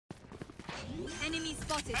Enemy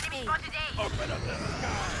spotted. Enemy spotted A. Open up the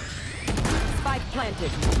sky. Spike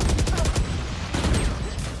planted.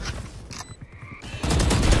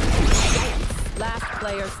 Last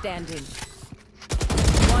player standing.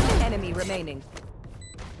 One enemy remaining.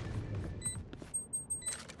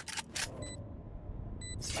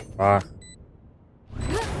 Ah.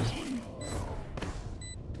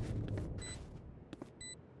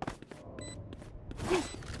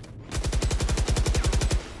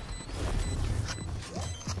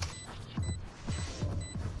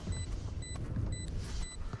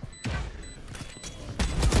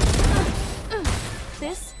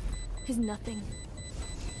 This is nothing.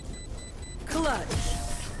 Clutch.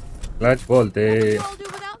 Clutch बोलते. What would you all do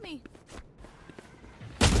without me?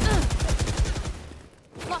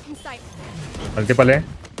 Blocking sight. Multiple है.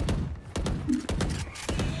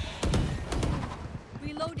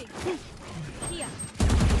 Reloading. Here.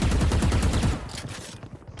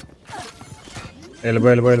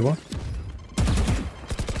 Elbow.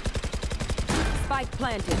 Spike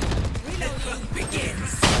planted. Reloading.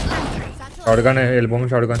 Begins. Shotgun है, elbow में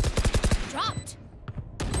shotgun. Dropped.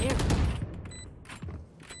 There.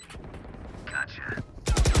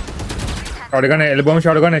 Shotgun है, elbow में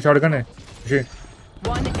shotgun है. जी.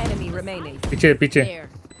 One enemy remaining. पीछे. There.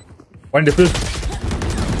 One defuse.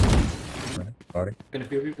 Sorry. Can a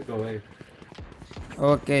few people go away?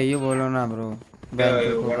 Okay ये बोलो ना ब्रो बैक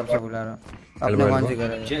को कब से बुला रहा अपने कौन सी कर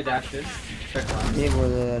रहा है J dash in. Check one. ये बोल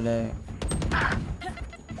रहा है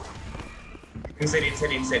Inside.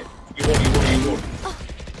 You hold.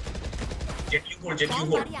 Jet you hold.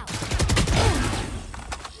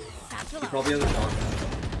 He probably has a shot.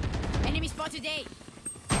 Enemy spotted A.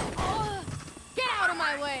 Get out of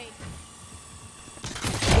my way.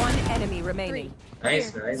 One enemy remaining. Nice.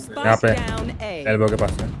 यहाँ पे. Spike down A. Elbow के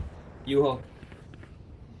पास है. You hold.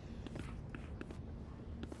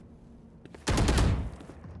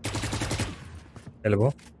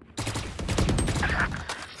 Elbow.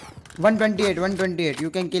 128 you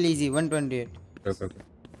can kill easy 128 Okay.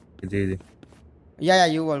 Ji. yeah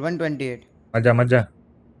you all 128 मत जा.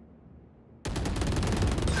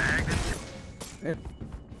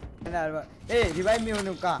 ए revive में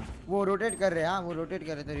उनका वो rotate कर रहे हैं हां वो रोटेट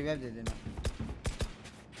कर रहे तो रिवाइव दे देना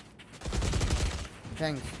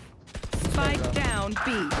thanks Spike down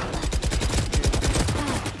B.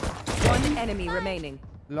 One enemy remaining.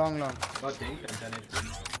 long Got thing.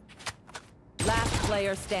 Last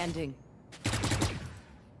player standing.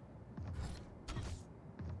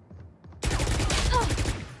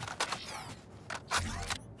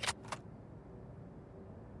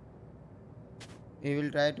 he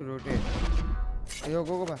will try to rotate yo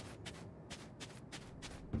go back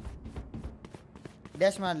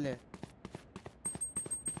dash मार ले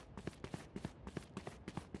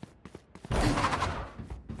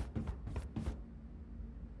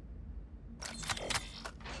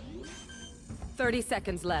 30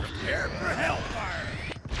 seconds left. Prepare for hellfire.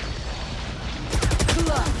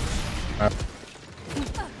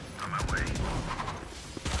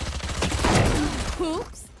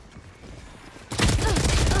 Oops.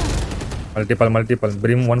 Multiple.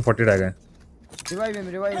 Brim 140 tag है. Revive him.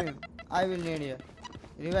 I will need you.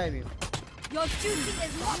 Revive him. Your duty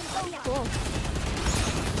is not over.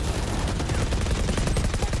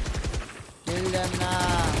 Kill them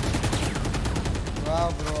now. Wow,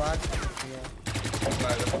 bro.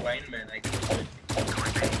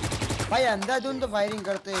 भाई अंधाधुन तो firing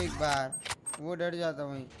करते एक बार वो डर जाता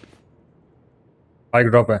वहीं Spike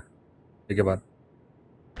drop है. ठीक है बात.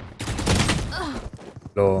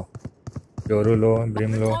 लो. जोरू लो,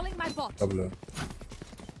 Brim लो. सब लो.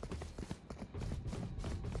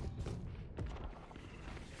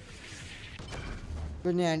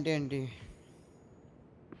 कुछ नहीं anti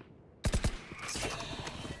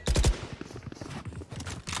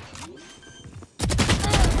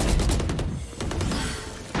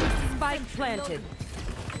Spike planted.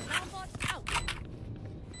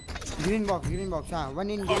 Green box हाँ one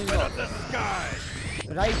in green Open box up the sky.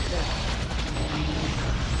 right there.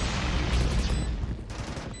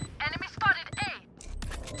 Enemy spotted A.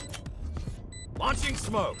 Launching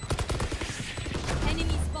smoke.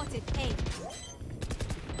 Enemy spotted A.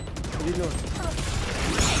 Reload.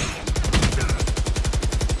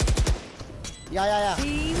 Yeah.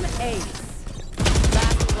 Team Ace.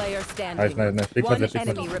 Last player standing. Nice. Pick One mate.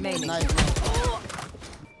 enemy remaining. Nice.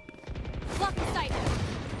 Blocking sight.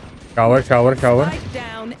 Shower. Spike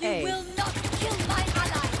down You A. will not kill my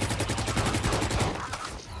allies.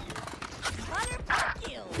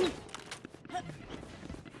 Kill.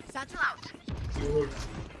 Satchel out.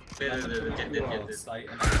 Sight.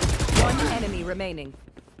 One enemy remaining.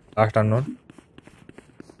 Last unknown.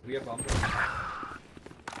 We have bomb.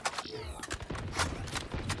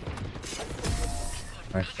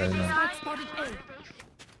 Nice try, man. Spotted A.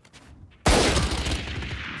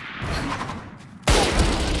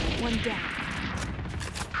 One down.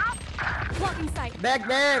 Blocking sight. Back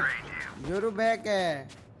जोरू back है.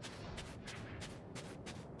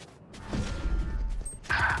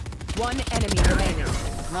 One enemy remaining.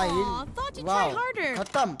 ना Aw, हिल. thought you'd वाह. try harder.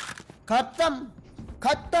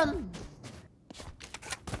 खत्म.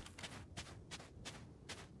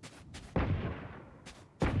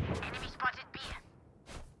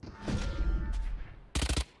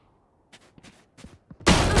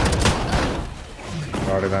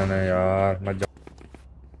 Shotgun है यार, मत जाओ.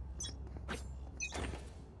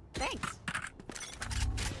 Thanks.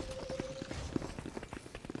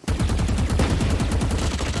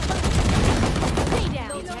 Stay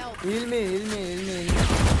down. Need help. हिल में.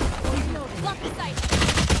 Blocking sight.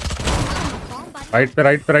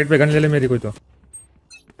 राइट पे गन ले ले मेरी कोई तो.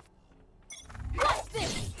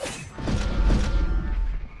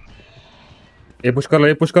 ये पुश कर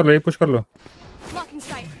लो. Blocking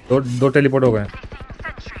sight. दो टेलीपोर्ट हो गए.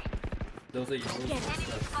 Those are you.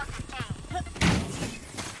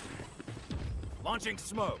 Launching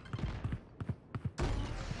smoke.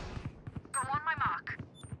 Go on my mark.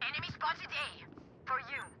 Enemy spotted A. For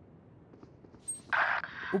you.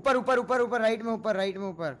 ऊपर राइट में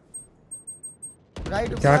ऊपर.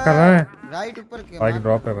 क्या कर रहा है? राइट ऊपर के. बाइक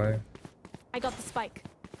ड्रॉप है भाई. I got the spike.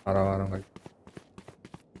 आ रहा हूँ भाई.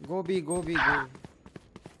 गो बी.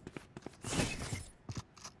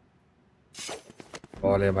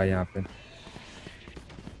 बॉल है भाई यहाँ पे.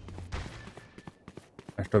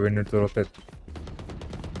 एक्स्ट्रोविनेट तो रोते.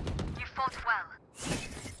 You fought well.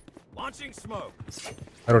 Launching smoke.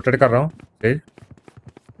 Rotate कर रहा हूँ. तेज.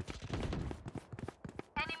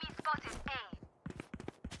 Enemy spotted A.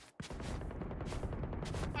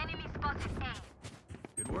 Enemy spotted A.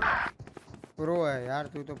 Good work. Pro है यार,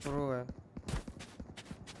 तू तो प्रो है.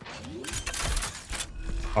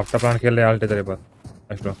 आफ्टर प्लान खेल रहे आल्टे तेरे पास.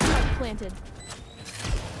 एक्स्ट्रो. Planted.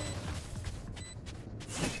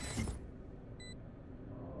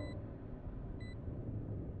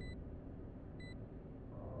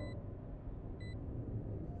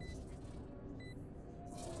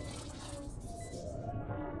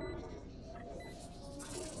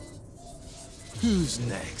 Who's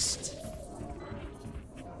next?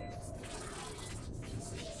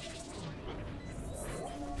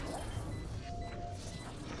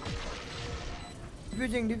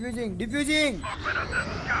 Diffusing.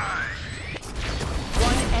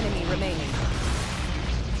 One enemy remaining.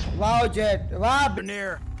 Wow, Jet. Wow.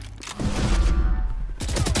 Near.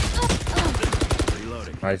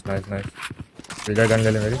 Reloading. Nice. रिजा गन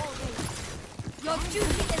ले ले मेरी. Your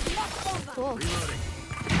duty is not over. Cool.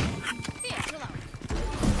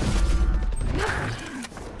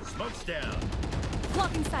 Smoke's down.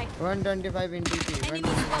 Blocking sight. 125 in TP.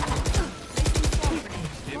 Enemy spotted.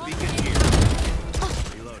 Dim beacon here.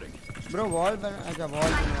 Reloading. Bro, wall बना. अच्छा, wall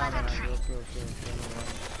बनवा.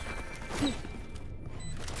 Okay.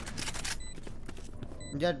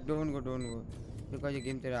 Jet, don't go. Because ये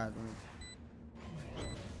game तेरा हाथ में.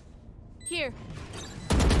 Here.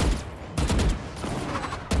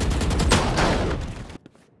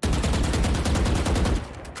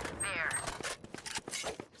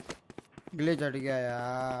 ग्लिच हट गया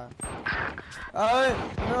यार.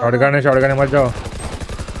 शॉटगन है मत जाओ.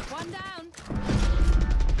 One down.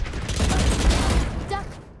 Duck.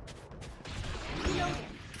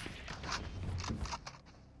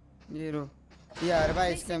 ये रो. यार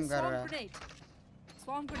भाई स्कैम कर रहा है.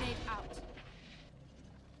 Swarm grenade out.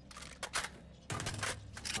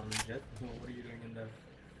 Jet, what are you doing in there?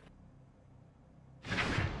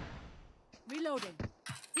 Reloading.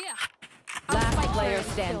 Here. Last Spike player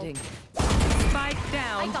killed. standing. Spike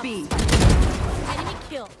down I got B. Enemy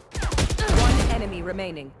kill. One enemy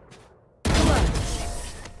remaining.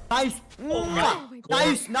 Nice.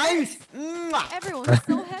 Nice. Everyone's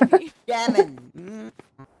so heavy. Damn it.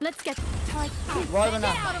 Let's get turret out. Wall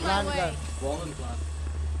बना. Get out of my Plant way. कर. Wall and plant.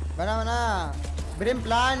 बना. Brim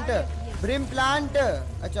plant.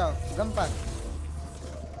 अच्छा, गम पर.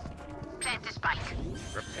 Plant the spike.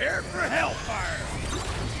 Prepare for hellfire.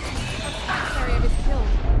 Area is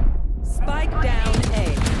killed. Spike down A.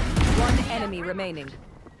 One enemy remaining.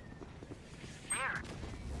 There.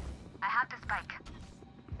 I have the spike.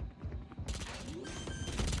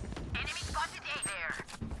 Enemy spotted A. There.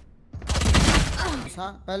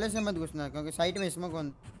 हाँ, पहले से मत घुसना क्योंकि साइड में smoke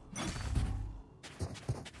on.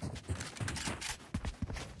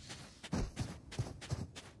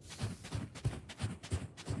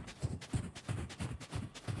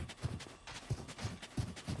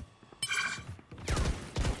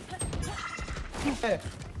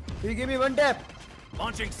 You give me one tap.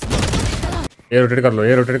 Launching smoke. ये rotate कर लो,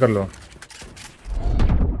 ये रोटेट कर लो.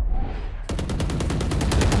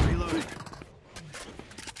 Reloading.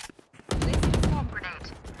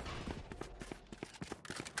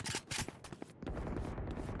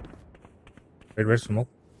 Wait, smoke.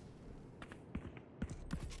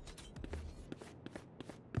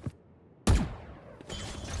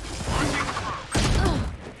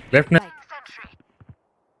 Left ने.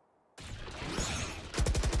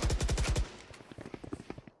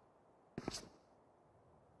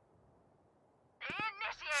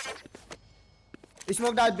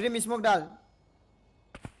 स्मोक डाल, ब्रिम स्मोक डाल.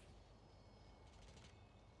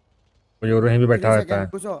 वो यूरो यहीं भी बैठा रहता है.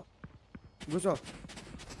 घुसो घुसो.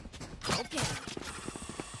 Okay.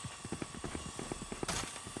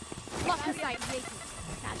 Lock the sight.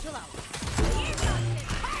 Satchel out.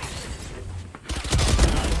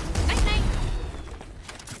 Night night.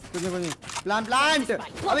 कुछ नहीं. प्लांट.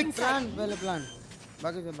 अभी प्लांट पहले प्लांट.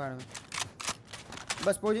 बाकी सब बाद में.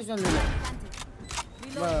 बस पोजीशन ले लो.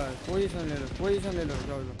 बस पोजीशन ले लो.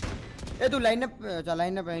 जाओ. ए तू लाइनअप चल,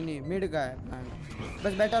 लाइनअप है नहीं, मिड का है प्लांट.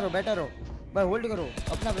 बस बैठा रहो. बस होल्ड करो,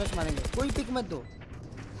 अपना ब्रश मारेंगे, कोई पिक मत दो.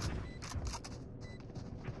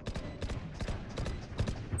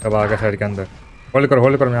 अब आ गया साइड के अंदर. होल्ड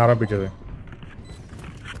करो, मैं आ रहा हूँ पीछे से.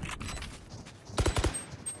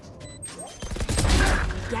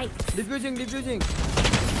 Diffusing.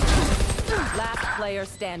 Last player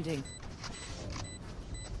standing.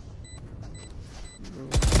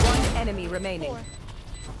 One enemy remaining.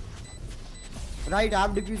 Right, आप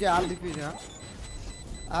डिफ्यूज है.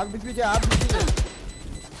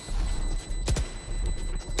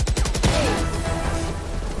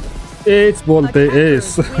 एस बोलते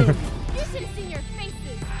एस.